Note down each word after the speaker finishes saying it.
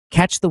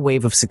Catch the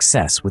wave of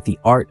success with the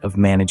art of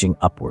managing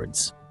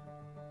upwards.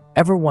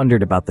 Ever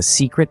wondered about the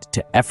secret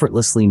to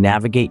effortlessly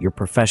navigate your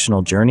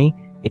professional journey?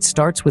 It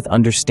starts with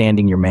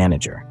understanding your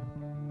manager.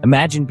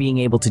 Imagine being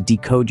able to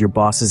decode your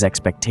boss's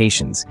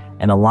expectations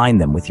and align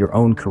them with your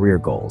own career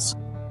goals.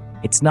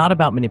 It's not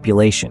about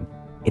manipulation,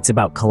 it's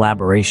about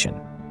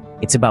collaboration.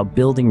 It's about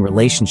building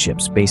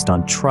relationships based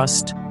on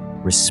trust,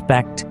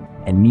 respect,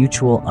 and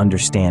mutual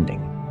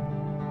understanding.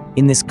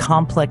 In this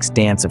complex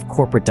dance of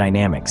corporate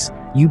dynamics,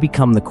 you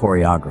become the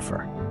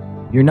choreographer.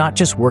 You're not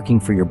just working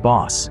for your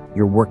boss,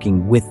 you're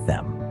working with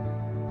them.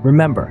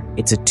 Remember,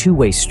 it's a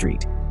two-way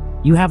street.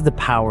 You have the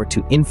power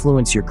to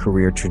influence your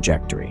career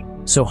trajectory.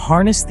 So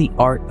harness the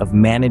art of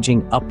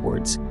managing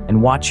upwards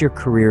and watch your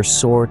career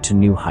soar to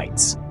new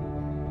heights.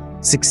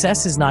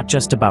 Success is not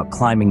just about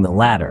climbing the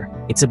ladder,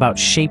 it's about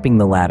shaping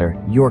the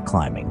ladder you're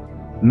climbing.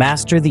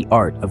 Master the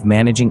art of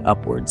managing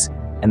upwards,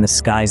 and the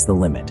sky's the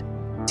limit.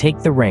 Take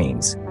the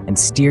reins and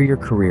steer your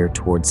career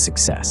towards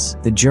success.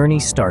 The journey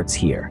starts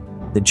here.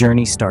 The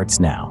journey starts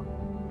now.